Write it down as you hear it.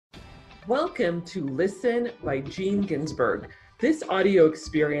Welcome to Listen by Gene Ginsburg. This audio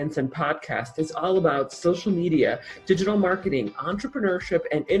experience and podcast is all about social media, digital marketing, entrepreneurship,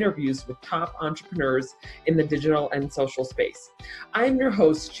 and interviews with top entrepreneurs in the digital and social space. I am your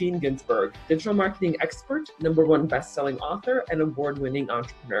host, Gene Ginsburg, digital marketing expert, #1 best-selling author, and award-winning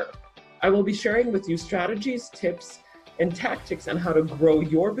entrepreneur. I will be sharing with you strategies, tips, and tactics on how to grow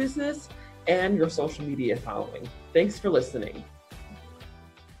your business and your social media following. Thanks for listening.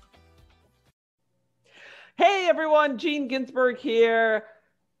 Hey everyone, Gene Ginsburg here.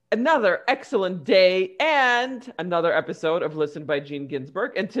 Another excellent day and another episode of Listen by Gene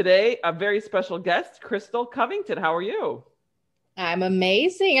Ginsburg. And today, a very special guest, Krystal Covington. How are you? I'm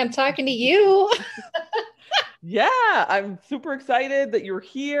amazing. I'm talking to you. Yeah, I'm super excited that you're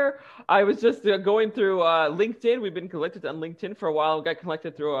here. I was just going through LinkedIn. We've been connected on LinkedIn for a while. We got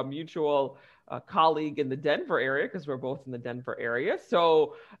connected through a mutual colleague in the Denver area because we're both in the Denver area.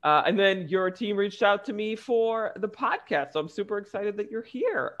 So, and then your team reached out to me for the podcast. So I'm super excited that you're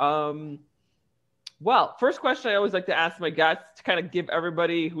here. Well, first question I always like to ask my guests to kind of give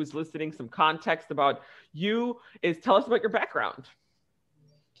everybody who's listening some context about you is tell us about your background.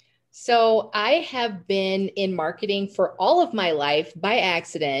 So I have been in marketing for all of my life by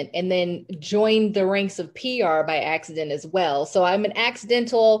accident, and then joined the ranks of PR by accident as well. So I'm an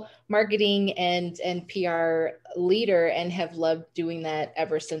accidental marketing and PR leader and have loved doing that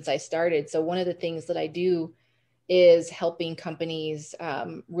ever since I started. So one of the things that I do is helping companies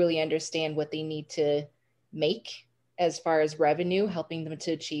really understand what they need to make as far as revenue, helping them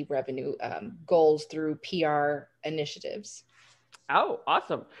to achieve revenue goals through PR initiatives. Oh,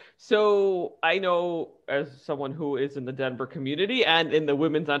 awesome. So I know as someone who is in the Denver community and in the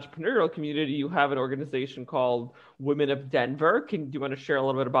women's entrepreneurial community, you have an organization called Women of Denver. Do you want to share a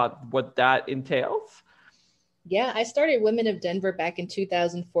little bit about what that entails? Yeah, I started Women of Denver back in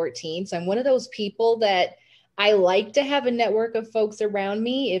 2014. So I'm one of those people that I like to have a network of folks around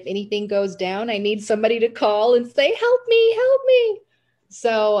me. If anything goes down, I need somebody to call and say, help me, help me.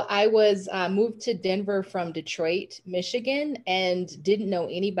 So I was moved to Denver from Detroit, Michigan, and didn't know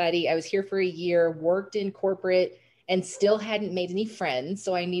anybody. I was here for a year, worked in corporate, and still hadn't made any friends.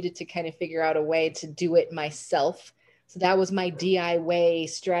 So I needed to kind of figure out a way to do it myself. So that was my DIY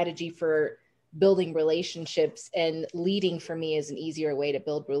strategy for building relationships, and leading for me is an easier way to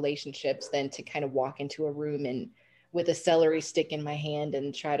build relationships than to kind of walk into a room and with a celery stick in my hand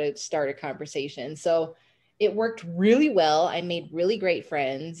and try to start a conversation. So it worked really well. I made really great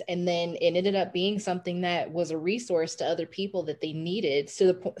friends. And then it ended up being something that was a resource to other people that they needed.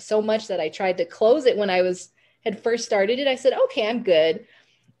 So much that I tried to close it when I had first started it. I said, okay, I'm good.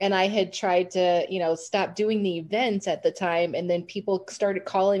 And I had tried to, stop doing the events at the time. And then people started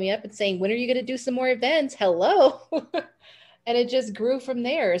calling me up and saying, when are you going to do some more events? Hello. And it just grew from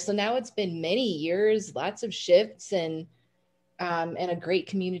there. So now it's been many years, lots of shifts, and a great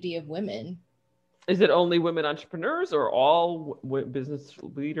community of women. Is it only women entrepreneurs or all business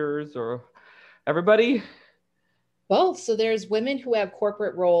leaders or everybody? Both. So there's women who have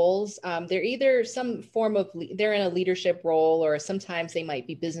corporate roles. They're either some form of, they're in a leadership role, or sometimes they might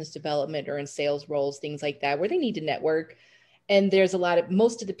be business development or in sales roles, things like that, where they need to network. And there's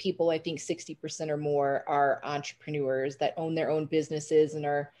most of the people, I think 60% or more, are entrepreneurs that own their own businesses and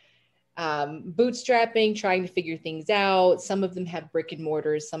are bootstrapping, trying to figure things out. Some of them have brick and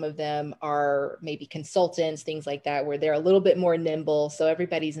mortars. Some of them are maybe consultants, things like that, where they're a little bit more nimble. So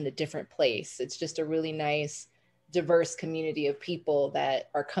everybody's in a different place. It's just a really nice, diverse community of people that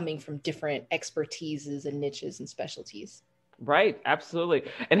are coming from different expertises and niches and specialties. Right, absolutely.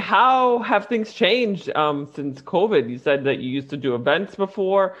 And how have things changed since COVID? You said that you used to do events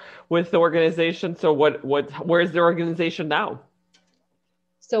before with the organization. So where is the organization now?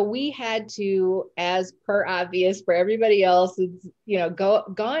 So we had to, as per obvious for everybody else,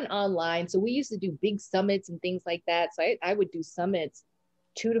 gone online. So we used to do big summits and things like that. So I would do summits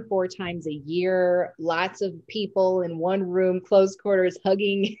 2 to 4 times a year, lots of people in one room, close quarters,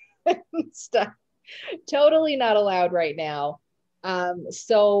 hugging and stuff. Totally not allowed right now.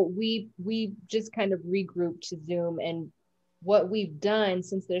 So we just kind of regrouped to Zoom. And what we've done,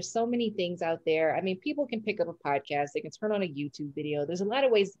 since there's so many things out there, I mean, people can pick up a podcast, they can turn on a YouTube video. There's a lot of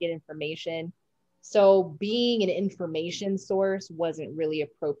ways to get information. So being an information source wasn't really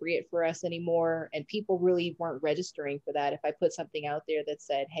appropriate for us anymore. And people really weren't registering for that. If I put something out there that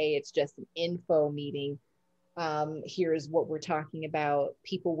said, hey, it's just an info meeting, here's what we're talking about,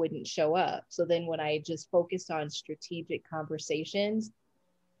 people wouldn't show up. So then when I just focused on strategic conversations,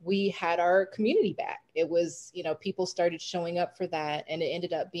 we had our community back. It was, people started showing up for that. And it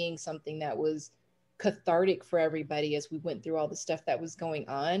ended up being something that was cathartic for everybody as we went through all the stuff that was going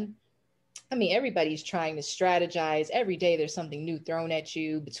on. I mean, everybody's trying to strategize. Every day there's something new thrown at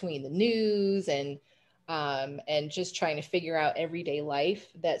you between the news and just trying to figure out everyday life.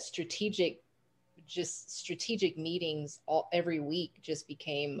 That strategic meetings every week just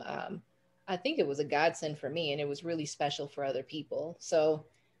became, I think it was a godsend for me, and it was really special for other people. So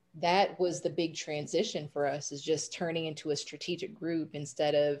that was the big transition for us, is just turning into a strategic group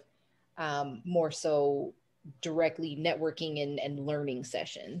instead of more so directly networking and learning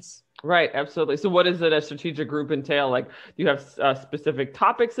sessions. Right, absolutely. So what does a strategic group entail? Like, do you have specific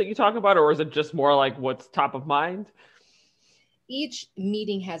topics that you talk about, or is it just more like what's top of mind? Each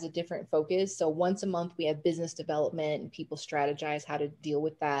meeting has a different focus. So once a month, we have business development and people strategize how to deal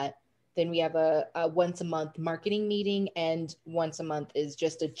with that. Then we have a once a month marketing meeting, and once a month is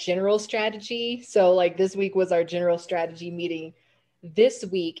just a general strategy. So, like this week was our general strategy meeting this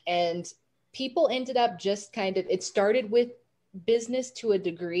week, and people ended up just kind of, it started with business to a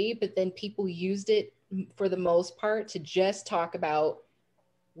degree, but then people used it for the most part to just talk about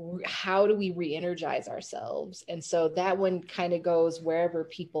how do we re-energize ourselves. And so that one kind of goes wherever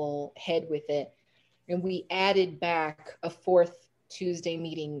people head with it. And we added back a fourth Tuesday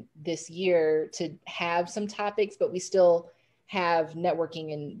meeting this year to have some topics, but we still have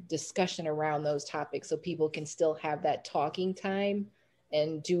networking and discussion around those topics so people can still have that talking time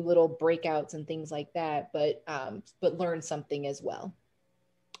and do little breakouts and things like that, but learn something as well.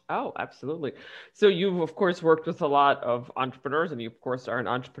 Oh, absolutely. So you've of course worked with a lot of entrepreneurs, and you of course are an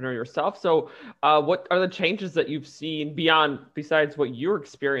entrepreneur yourself. So, what are the changes that you've seen besides what you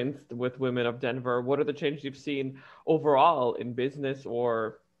experienced with Women of Denver? What are the changes you've seen overall in business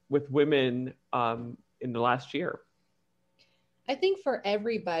or with women in the last year? I think for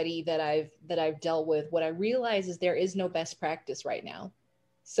everybody that I've dealt with, what I realize is there is no best practice right now.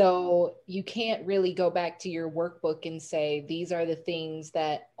 So you can't really go back to your workbook and say, these are the things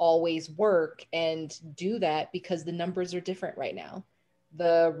that always work and do that, because the numbers are different right now.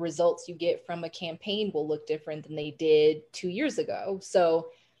 The results you get from a campaign will look different than they did 2 years ago. So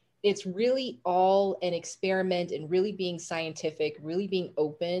it's really all an experiment and really being scientific, really being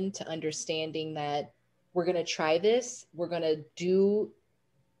open to understanding that we're going to try this. We're going to do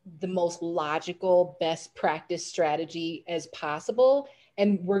the most logical, best practice strategy as possible.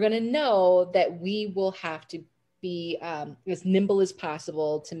 And we're going to know that we will have to be as nimble as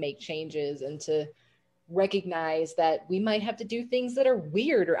possible to make changes and to recognize that we might have to do things that are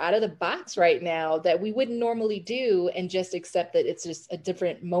weird or out of the box right now that we wouldn't normally do, and just accept that it's just a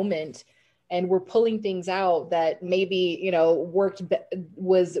different moment. And we're pulling things out that maybe, worked,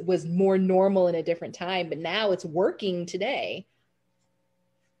 was more normal in a different time, but now it's working today.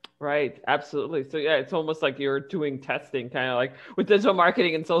 Right, absolutely. So yeah, it's almost like you're doing testing, kind of like with digital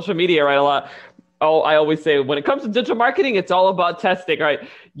marketing and social media, right? A lot. Oh, I always say when it comes to digital marketing, it's all about testing, right?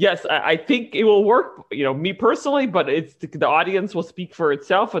 Yes, I think it will work, me personally, but it's the audience will speak for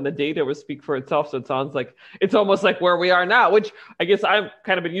itself and the data will speak for itself. So it sounds like it's almost like where we are now, which I guess I've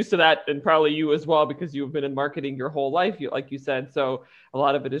kind of been used to that, and probably you as well, because you've been in marketing your whole life, like you said. So a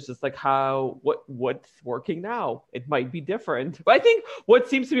lot of it is just like what's working now. It might be different, but I think what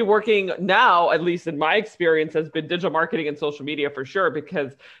seems to be working now, at least in my experience, has been digital marketing and social media for sure,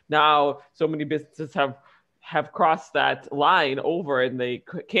 because now so many businesses have crossed that line over, and they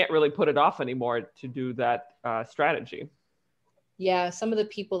can't really put it off anymore to do that strategy. Yeah, some of the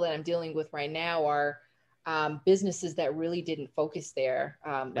people that I'm dealing with right now are businesses that really didn't focus there.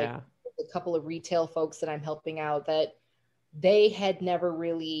 Like Yeah. a couple of retail folks that I'm helping out, that they had never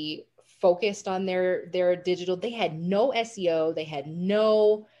really focused on their digital. They had no SEO. They had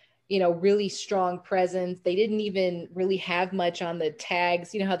no, really strong presence. They didn't even really have much on the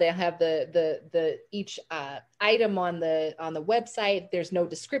tags. You know how they have the each item on the website. There's no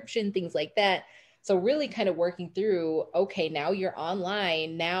description, things like that. So really kind of working through, okay, now you're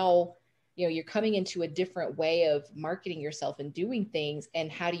online. Now, you're coming into a different way of marketing yourself and doing things. And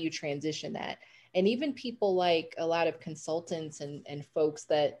how do you transition that? And even people like a lot of consultants and folks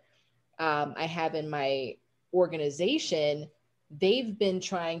that I have in my organization, they've been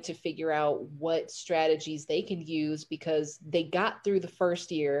trying to figure out what strategies they can use, because they got through the first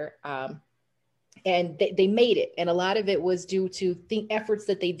year and they made it. And a lot of it was due to the efforts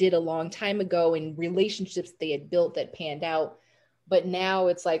that they did a long time ago and relationships they had built that panned out. But now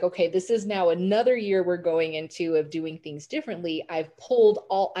it's like, okay, this is now another year we're going into of doing things differently. I've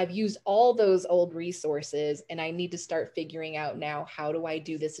used all those old resources, and I need to start figuring out now, how do I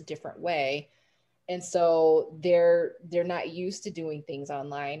do this a different way? And so they're not used to doing things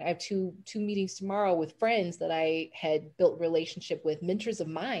online. I have two meetings tomorrow with friends that I had built relationship with, mentors of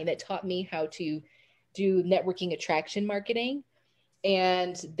mine that taught me how to do networking attraction marketing.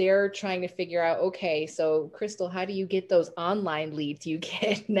 And they're trying to figure out, okay, so Krystal, how do you get those online leads you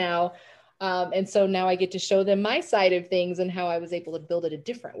get now? And so now I get to show them my side of things and how I was able to build it a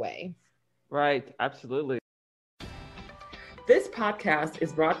different way. Right, absolutely. This podcast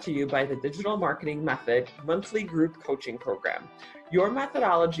is brought to you by the Digital Marketing Method monthly group coaching program, your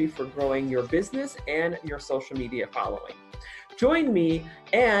methodology for growing your business and your social media following. Join me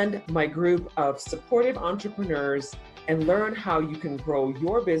and my group of supportive entrepreneurs and learn how you can grow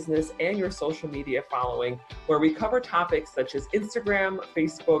your business and your social media following, where we cover topics such as Instagram,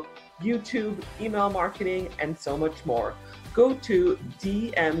 Facebook, YouTube, email marketing, and so much more. Go to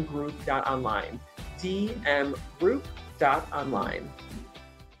dmgroup.online, dmgroup.online.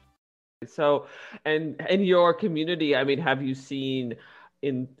 So, and in your community, I mean, have you seen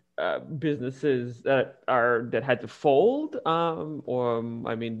in businesses that had to fold, or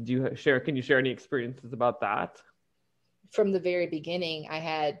I mean, can you share any experiences about that? From the very beginning, I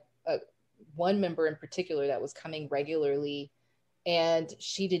had one member in particular that was coming regularly, and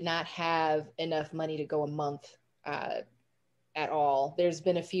she did not have enough money to go a month at all. There's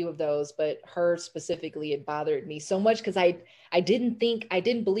been a few of those, but her specifically, it bothered me so much because I didn't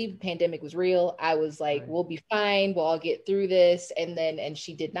believe the pandemic was real. I was like, We'll be fine. We'll all get through this. And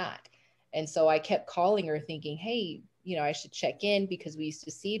she did not. And so I kept calling her thinking, hey, I should check in because we used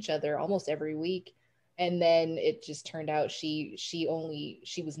to see each other almost every week. And then it just turned out she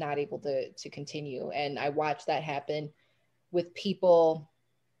was not able to continue. And I watched that happen with people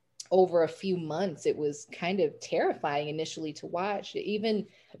over a few months. It was kind of terrifying initially to watch. Even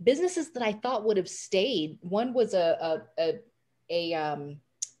businesses that I thought would have stayed. One was a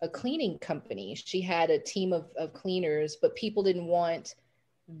cleaning company. She had a team of cleaners, but people didn't want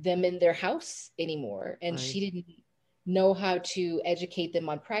them in their house anymore. And She didn't know how to educate them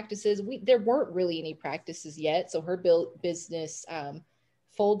on practices. There weren't really any practices yet. So her business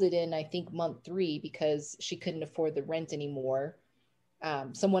folded in, I think, month 3 because she couldn't afford the rent anymore.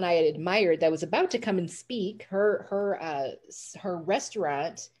 Someone I had admired that was about to come and speak, her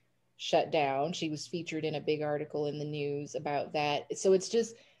restaurant shut down. She was featured in a big article in the news about that. So it's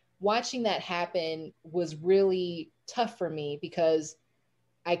just watching that happen was really tough for me because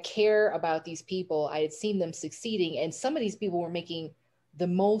I care about these people. I had seen them succeeding, and some of these people were making the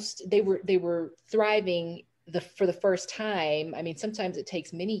most. They were thriving for the first time. I mean, sometimes it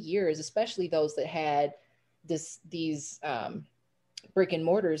takes many years, especially those that had these brick and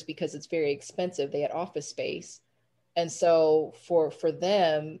mortars, because it's very expensive. They had office space. And so for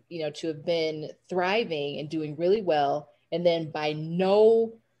them, to have been thriving and doing really well, and then by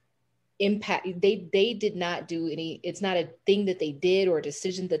no impact, they did not do any, it's not a thing that they did or a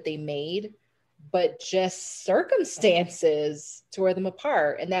decision that they made, but just circumstances tore them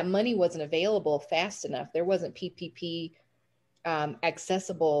apart. And that money wasn't available fast enough. There wasn't PPP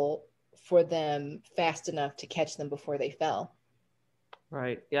accessible for them fast enough to catch them before they fell.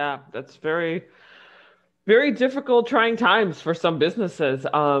 Right. Yeah, that's very, very difficult, trying times for some businesses.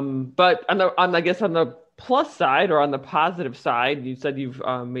 But I guess on the plus side, or on the positive side, you said you've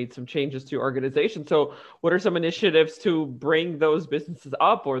made some changes to your organization. So what are some initiatives to bring those businesses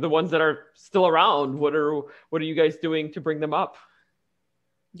up, or the ones that are still around? What are you guys doing to bring them up?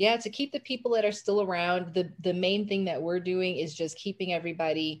 Yeah, to keep the people that are still around, the main thing that we're doing is just keeping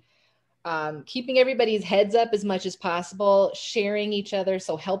everybody's heads up as much as possible, sharing each other.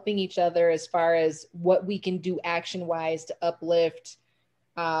 So helping each other as far as what we can do action wise to uplift.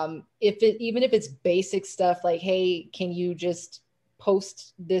 Even if it's basic stuff like, hey, can you just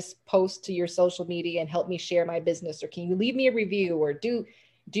post this post to your social media and help me share my business? Or can you leave me a review, or do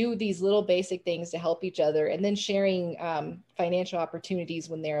these little basic things to help each other, and then sharing financial opportunities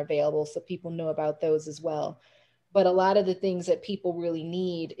when they're available so people know about those as well. But a lot of the things that people really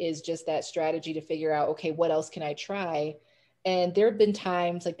need is just that strategy to figure out, okay, what else can I try? And there have been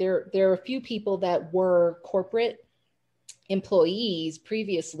times, like there are a few people that were corporate employees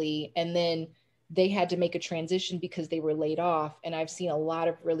previously, and then they had to make a transition because they were laid off. And I've seen a lot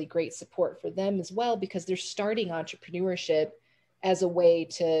of really great support for them as well, because they're starting entrepreneurship as a way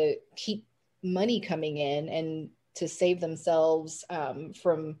to keep money coming in and to save themselves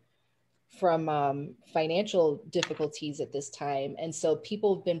from financial difficulties at this time. And so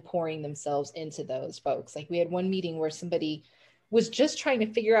people have been pouring themselves into those folks. Like we had one meeting where somebody was just trying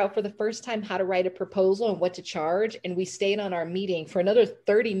to figure out for the first time how to write a proposal and what to charge. And we stayed on our meeting for another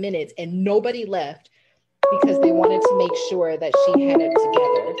 30 minutes and nobody left because they wanted to make sure that she had it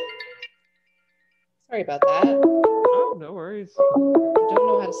together. Sorry about that. Oh, no worries. I don't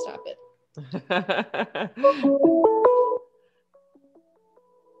know how to stop it.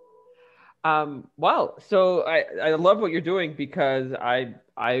 Wow. So I love what you're doing because I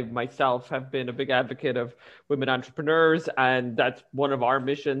myself have been a big advocate of women entrepreneurs, and that's one of our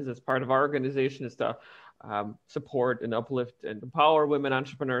missions as part of our organization is to support and uplift and empower women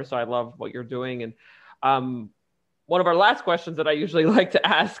entrepreneurs. So I love what you're doing. And um, one of our last questions that I usually like to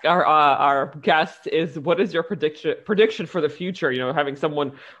ask our guests is, what is your prediction for the future? You know, having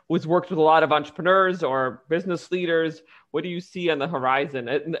someone who's worked with a lot of entrepreneurs or business leaders, what do you see on the horizon?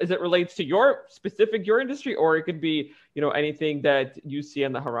 As it relates to your industry, or it could be, you know, anything that you see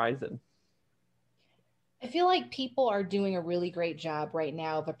on the horizon? I feel like people are doing a really great job right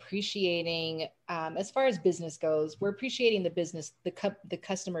now of appreciating, as far as business goes, we're appreciating the business, the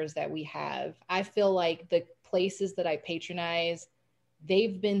customers that we have. I feel like the places that I patronize,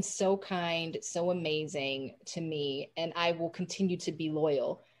 they've been so kind, so amazing to me, and I will continue to be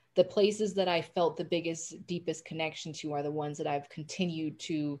loyal. The places that I felt the biggest, deepest connection to are the ones that I've continued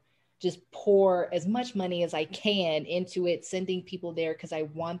to just pour as much money as I can into it, sending people there because I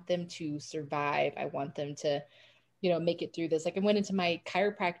want them to survive. I want them to, make it through this. Like I went into my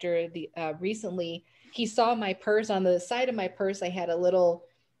chiropractor recently. He saw my purse. On the side of my purse, I had a little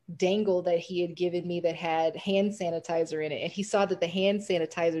dangle that he had given me that had hand sanitizer in it. And he saw that the hand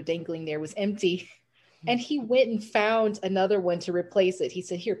sanitizer dangling there was empty. And he went and found another one to replace it. He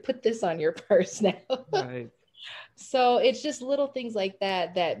said, "Here, put this on your purse now." Right. So it's just little things like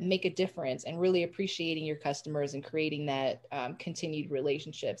that that make a difference, and really appreciating your customers and creating that continued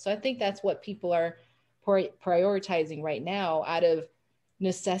relationship. So I think that's what people are prioritizing right now out of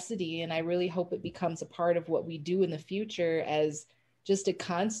necessity. And I really hope it becomes a part of what we do in the future, as just a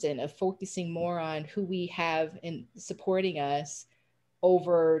constant of focusing more on who we have in supporting us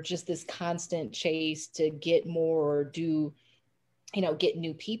over just this constant chase to get more or do, get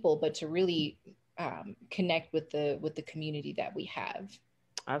new people, but to really connect with the community that we have.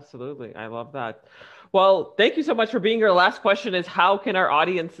 Absolutely. I love that. Well, thank you so much for being here. Last question is, how can our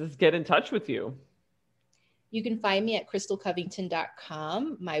audiences get in touch with you? You can find me at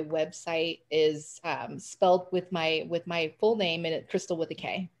krystalcovington.com. My website is spelled with my full name, and it's Krystal with a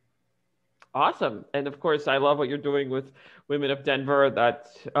K. Awesome. And of course, I love what you're doing with Women of Denver.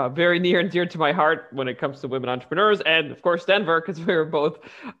 That's very near and dear to my heart when it comes to women entrepreneurs. And of course, Denver, because we both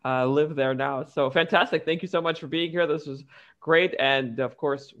live there now. So fantastic. Thank you so much for being here. This was great. And of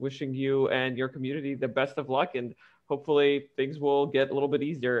course, wishing you and your community the best of luck. And hopefully things will get a little bit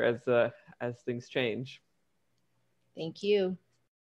easier as things change. Thank you.